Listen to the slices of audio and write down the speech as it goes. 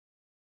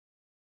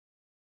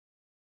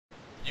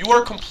You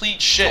are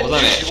complete shit.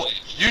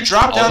 You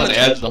drop I down was on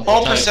ads the to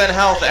whole 12% time.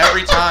 health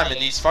every time,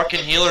 and these fucking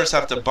healers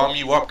have to bum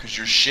you up because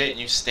you're shit and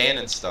you stand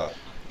and stuff.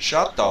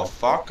 Shut the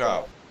fuck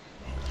up.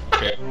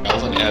 Okay, I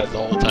was on ads the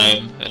whole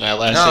time, and I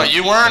lasted. No,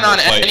 you weren't the whole on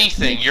fight.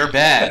 anything. You're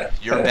bad.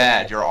 You're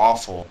bad. You're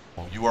awful.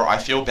 You are. I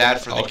feel bad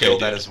for the Okay, guild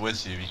dude. that is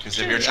with you because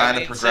if Dude, you're trying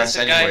to progress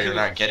anyway, you're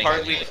not getting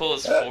hardly anywhere.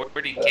 pulls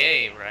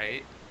 40k,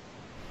 right?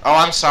 Oh,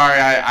 I'm sorry.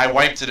 I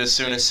wiped it as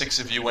soon as 6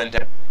 of you went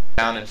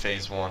down in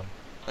phase 1.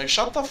 Like,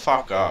 shut the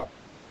fuck up.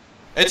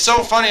 It's so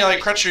funny, like,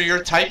 Crutcher,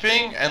 you're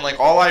typing, and, like,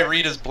 all I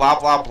read is blah,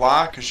 blah,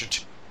 blah, because you're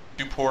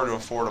too poor to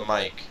afford a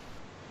mic.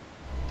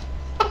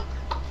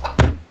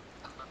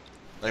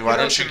 Like, why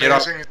don't you get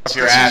off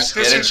your ass,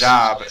 get a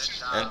job,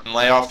 and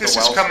lay off the welfare? This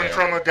is coming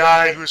from a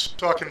guy who's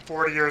fucking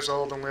 40 years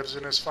old and lives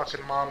in his fucking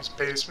mom's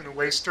basement who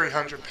weighs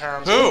 300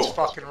 pounds. Who? And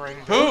fucking ring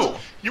Who?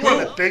 You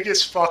are the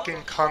biggest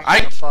fucking cunt. I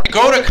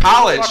go to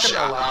college,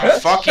 you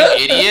fucking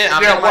idiot.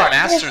 I'm in my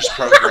master's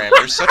program.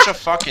 You're such a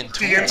fucking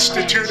tool. The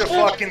Institute of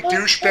fucking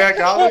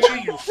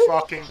Douchebagology, you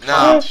fucking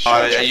No,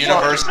 cunt. a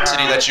university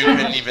that you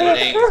couldn't even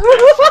name,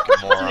 you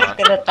fucking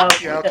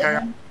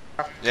moron.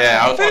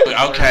 Yeah,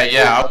 okay.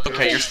 Yeah,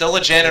 okay, you're still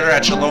a janitor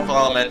at your local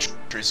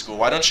elementary school.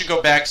 Why don't you go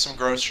bag some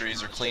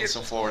groceries or clean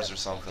some floors or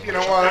something? You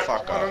know Shut what? the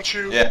fuck Why up. don't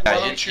you? Yeah, why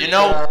don't you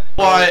know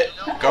what?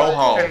 Go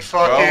home. And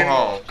fucking Go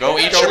home. Go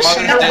eat go your see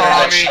mother's your dinner that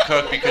mommy. she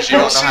cooked because you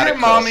don't know how to cook.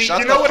 Mommy. Shut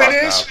You know the what it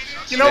fuck is?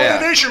 up. You know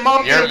what it is? Your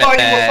mom You're didn't buy you a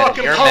mad.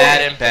 fucking You're pony.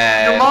 mad and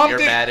bad. Your mom You're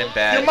did, mad and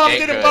bad. Your mom Get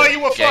didn't good. buy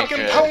you a Get fucking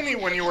good. pony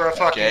when you were a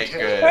fucking Get kid.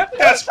 good.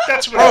 That's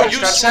what Bro, it is. you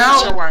That's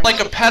sound what like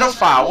a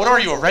pedophile. What are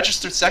you, a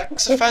registered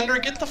sex offender?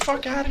 Get the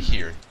fuck out of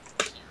here.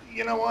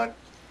 You know what?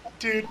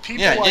 Dude,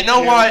 people Yeah, like you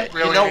know what?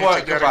 Really You know need what?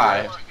 to get Goodbye.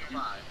 it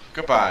right.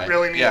 Goodbye.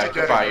 Really need yeah, to get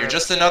goodbye. it You're right.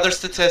 just another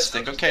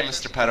statistic. Okay,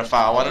 Mr.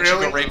 Pedophile. Why don't you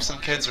go rape some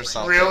kids or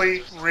something?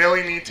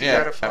 Really need to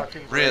get a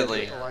fucking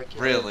really, like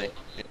really.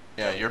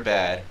 Yeah, you're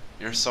bad.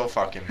 You're so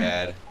fucking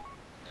bad.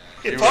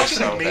 It You fucking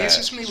so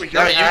amazes bad. me with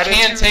your No, you attitude.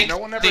 can't take No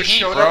one ever the heat,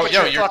 showed bro. up at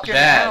Yo, your you're fucking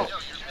bad.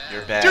 house.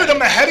 You're bad. Dude,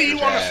 I'm ahead of you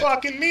You're on the bad.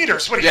 fucking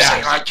meters. What are you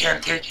saying? I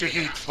can't take the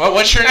heat. Well,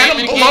 what's your name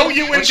in game? below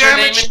you in What's your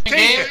name damage in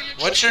game? taken.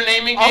 What's your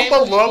name in I'm game?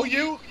 below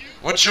you.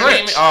 What's your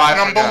name? Dritz. Oh, I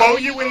And I'm forgot. below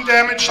you in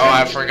damage Oh, I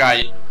taken. forgot.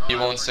 You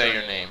won't say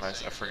your name. I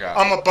forgot.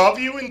 I'm above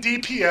you in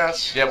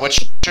DPS. Yeah, what's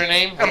your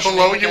name? And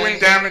below you in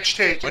damage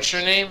taken. What's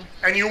your name?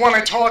 And you want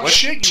to talk What's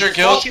shit? your You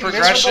guild's fucking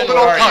progression? miserable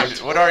What little are you?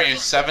 cunt. What are you?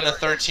 7 to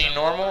 13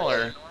 normal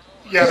or?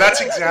 Yeah,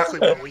 that's exactly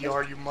what we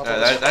are, you mother.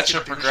 That's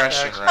your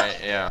progression, right?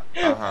 Yeah.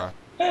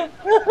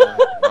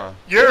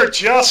 You're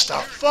just a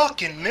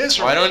fucking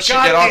miserable. Why don't you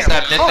get off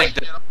that goddamn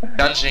mythic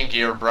dungeon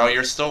gear, bro?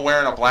 You're still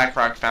wearing a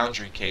Blackrock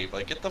Foundry cape.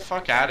 Like, get the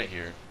fuck out of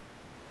here.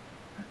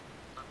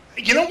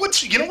 You know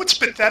what's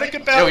pathetic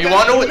about Yo, you that?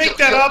 wanna know You what- make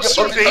that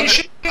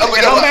observation, and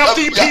okay, I'm out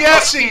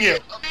DPSing you.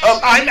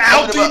 I'm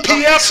out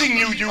DPSing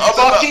you, you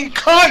fucking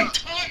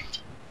cunt.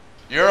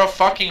 You're a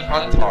fucking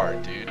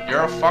huntard, dude.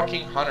 You're a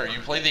fucking hunter. You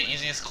play the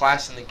easiest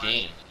class in the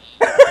game.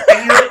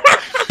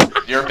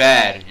 You're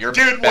bad. You're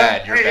Dude,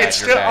 bad. You're bad.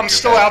 Still, I'm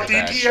still out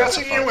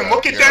DPSing you, and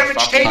look at damage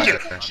taken.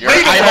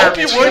 I hope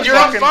you would. You're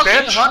a fucking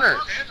bitch. hunter.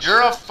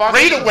 You're a fucking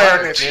Rate hunter,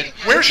 awareness. kid.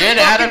 Where's your Get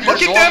out fucking of your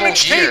look at normal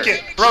damage gear.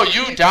 taken? Bro,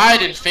 you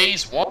died in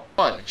phase 1.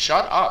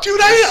 Shut up. Dude,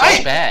 You're I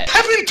so bad.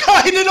 haven't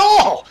died at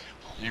all.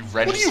 You What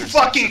are you registered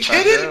fucking sex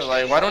offender? kidding?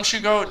 Like, why don't you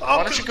go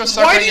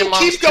suck Why on do your you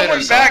mom's keep tit or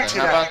going back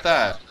something? to How that? about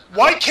that?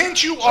 Why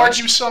can't you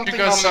argue something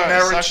go on the suck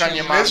merits, on you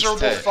your mom's miserable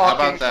tit? How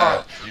fucking about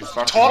that? cunt? You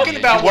fucking Talking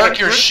idiot. about you work what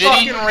your good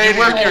shitty, fucking radio you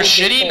work your is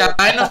shitty for.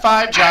 9 to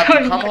 5 job. You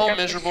come home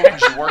miserable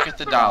because you work at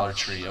the Dollar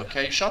Tree.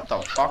 Okay, shut the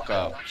fuck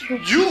up.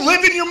 You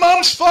live in your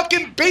mom's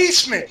fucking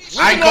basement.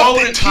 I Living go off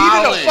to the teat of the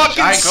college.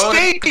 fucking I go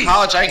steak. to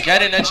college. I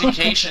get an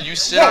education. You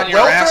sit What, on your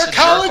ass welfare and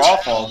college? jerk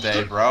off all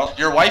day, bro.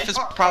 Your wife is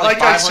probably Like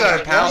I 500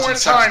 said, pounds one more and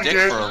sucks time, dick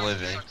dude. for a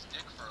living.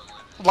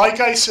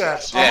 Like I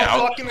said, Yeah, I'm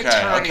a fucking okay,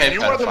 attorney. okay,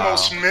 You are the pedophile.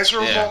 most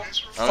miserable Yeah.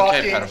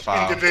 fucking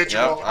pedophile.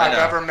 individual Yep, I I've know.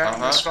 ever met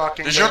in this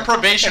fucking Does game. your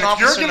probation And if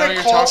officer you're know gonna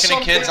you're call talking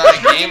to kids something- on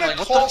if you're a game? gonna Like,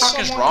 what the call fuck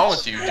is someone- wrong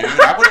with you, dude?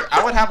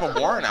 I would have a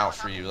warrant out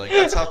for you. Like,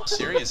 that's how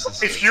serious this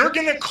is. If you're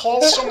gonna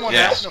call someone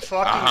out in a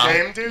fucking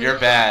game, dude, you're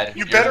bad.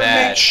 you You're better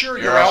bad. make sure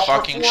you're you're a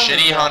fucking outperforming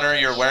shitty them. hunter.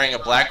 You're wearing a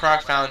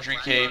Blackrock Foundry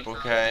cape.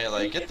 Okay,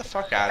 like, get the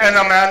fuck out of And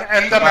here. I'm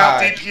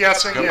out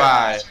DPSing you.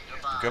 Goodbye.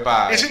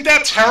 Goodbye. Isn't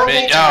that terrible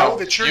to know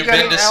that you're you've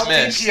getting been out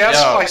dismissed.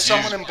 DPS by Yo,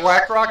 someone in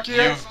Blackrock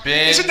gear? You've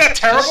been Isn't that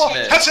terrible?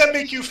 dismissed. How's that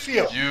make you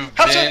feel?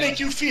 How's that make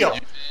you feel?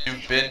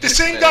 You've been The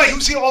same dismissed. guy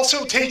who's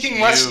also taking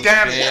less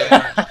damage.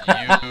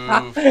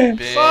 You've been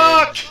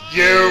Fuck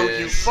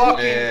you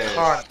fucking dismissed.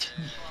 cunt.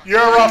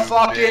 You're a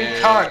fucking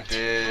been cunt.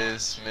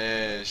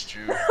 Dismissed.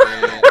 You've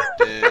been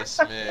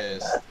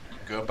dismissed.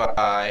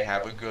 Goodbye.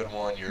 Have a good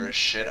one. You're a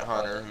shit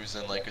hunter who's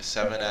in like a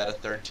 7 out of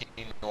 13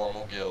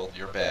 normal guild.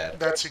 You're bad.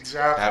 That's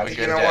exactly. Have a good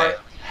you know day.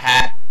 what?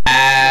 Have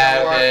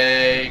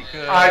a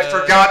good I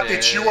forgot day.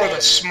 that you are the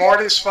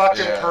smartest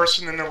fucking Yeah.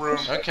 person in the room.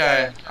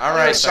 Okay. All You're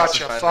right. such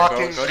sex a offender.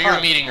 fucking Go to your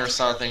cunt. meeting or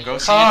something. Go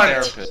see Cunt.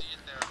 your therapist.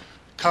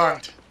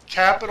 Cunt.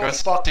 Capital Go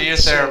fucking see your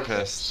C.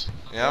 therapist.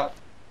 Yep.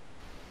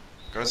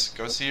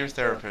 Go see your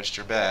therapist.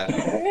 You're bad.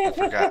 I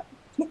forgot.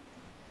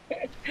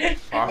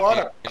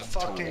 What a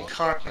fucking tool.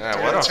 cunt. Yeah,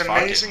 dude. what It's a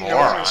amazing fucking no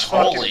one moron. has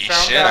fucking Holy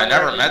found shit, out I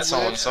never where met he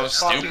someone lives so and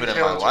fucking stupid in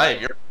my killed him.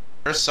 life.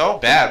 You're so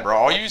bad, bro.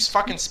 All you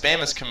fucking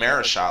spam is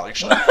Chimera shot. Like,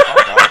 shut the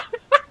fuck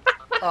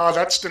up.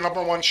 That's the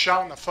 #1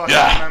 shot in the fucking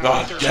Yeah,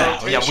 Hunters yeah,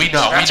 rotation. we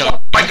know. That's We why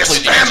play you the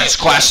spam easiest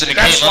it. class in the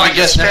game. That's why Let me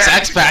you guess, next spam it.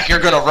 X-Pack, you're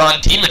gonna run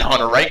Demon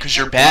Hunter, right? Because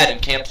you're bad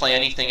and can't play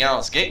anything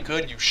else. Get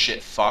good, you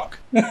shit fuck.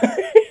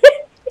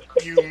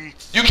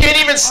 You can't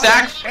even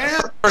stack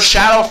for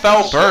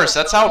Shadowfell Burst.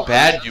 That's how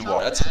bad you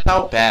are. That's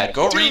how bad.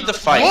 Go read the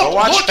fight. Go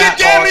watch Fat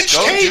Boss.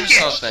 Go do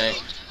something.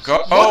 Go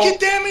Look at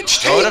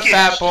damage go to taken.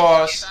 Fat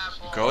Boss.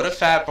 Go to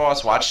Fat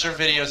Boss. Watch their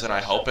videos, and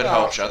I hope it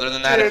helps you. Other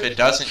than that, if it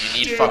doesn't,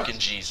 you need fucking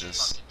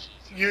Jesus.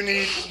 You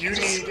need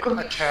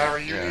a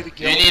carry. You need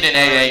a You need an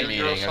AA You're a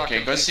meeting, fucking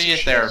okay? Go piece see of your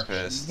shit.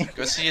 therapist.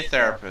 Go see your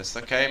therapist,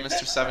 okay,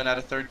 Mr. 7 out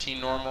of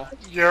 13 normal?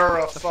 You're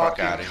a Get the fuck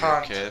fucking out of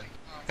cunt. here, kid.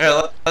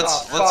 Here,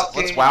 let's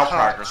fucking wow cunt.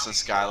 progress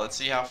this guy. Let's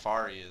see how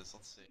far he is.